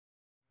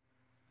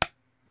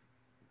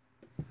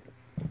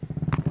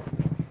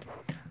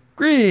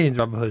Greetings,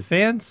 Robin Hood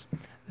fans.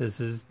 This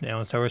is the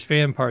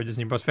AlanStarWarsFan, part of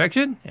Disney Plus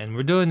Faction, and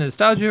we're doing a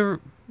nostalgia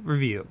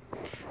review.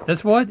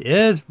 This one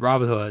is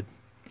Robin Hood.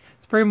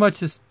 It's pretty much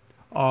just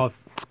a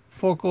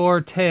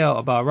folklore tale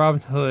about Robin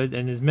Hood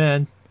and his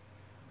men.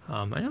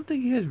 I don't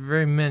think he has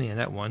very many in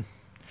that one.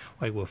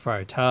 Like with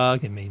Friar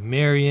Tuck and Maid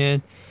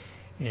Marian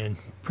and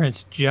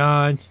Prince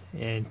John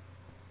and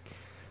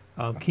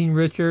King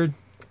Richard.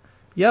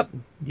 Yep,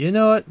 you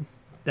know it.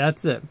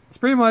 That's it. It's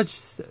pretty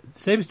much the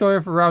same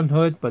story for Robin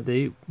Hood, but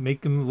they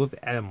make them with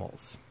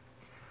animals.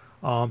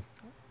 Now,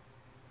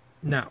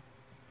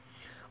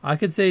 I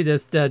could say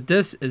this, that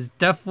this is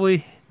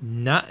definitely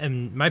not,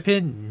 in my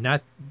opinion,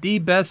 not the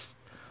best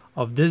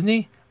of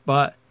Disney,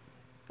 but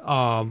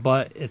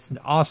it's an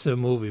awesome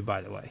movie,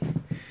 by the way.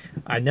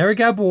 I never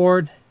got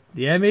bored.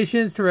 The animation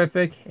is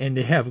terrific, and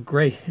they have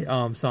great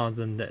songs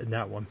in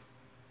that one.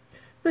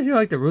 Especially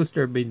like the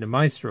rooster being the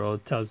maestro,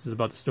 tells us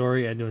about the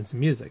story and doing some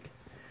music.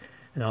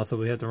 And also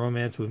we have the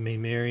romance with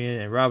Maid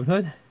Marian and Robin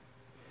Hood.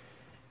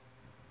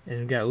 And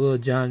we got Little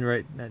John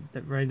right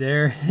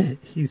there.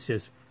 he's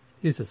just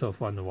so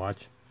fun to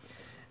watch.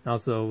 And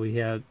also we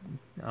have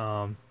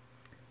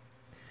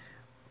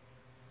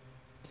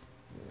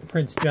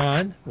Prince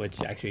John, which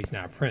actually he's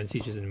not a prince,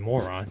 he's just a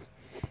moron.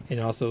 And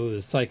also the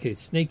sidekick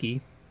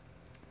Snaky.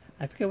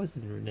 I forget what's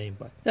his name,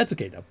 but that's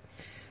okay though.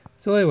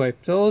 So anyway,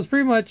 so it was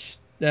pretty much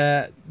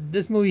that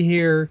this movie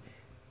here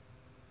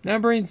not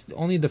brings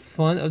only the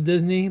fun of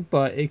Disney,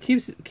 but it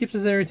keeps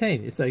us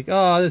entertained. It's like,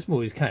 oh, this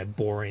movie's kind of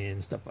boring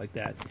and stuff like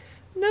that.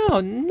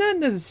 No, not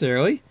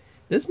necessarily.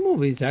 This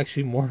movie is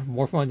actually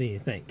more fun than you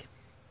think.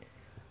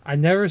 I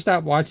never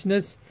stopped watching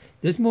this.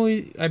 This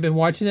movie, I've been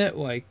watching it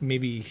like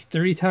maybe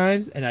 30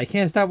 times, and I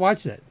can't stop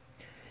watching it.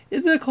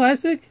 Is it a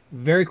classic?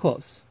 Very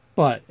close.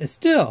 But it's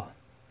still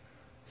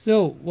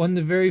one of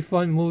the very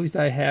fun movies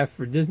I have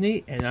for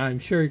Disney, and I'm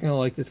sure you're going to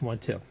like this one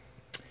too.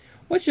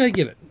 What should I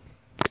give it?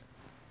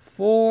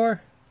 4.5.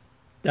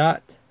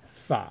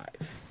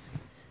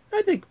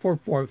 I think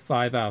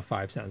 4.5 out of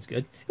 5 sounds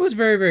good. It was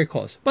very, very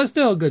close, but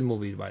still a good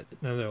movie, but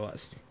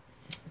nonetheless.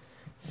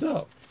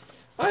 So,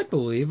 I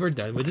believe we're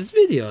done with this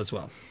video as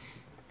well.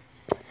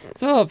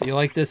 So, if you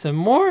like this and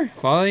more,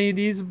 follow any of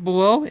these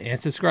below and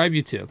subscribe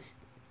YouTube.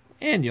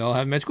 And y'all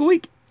have a magical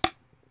week.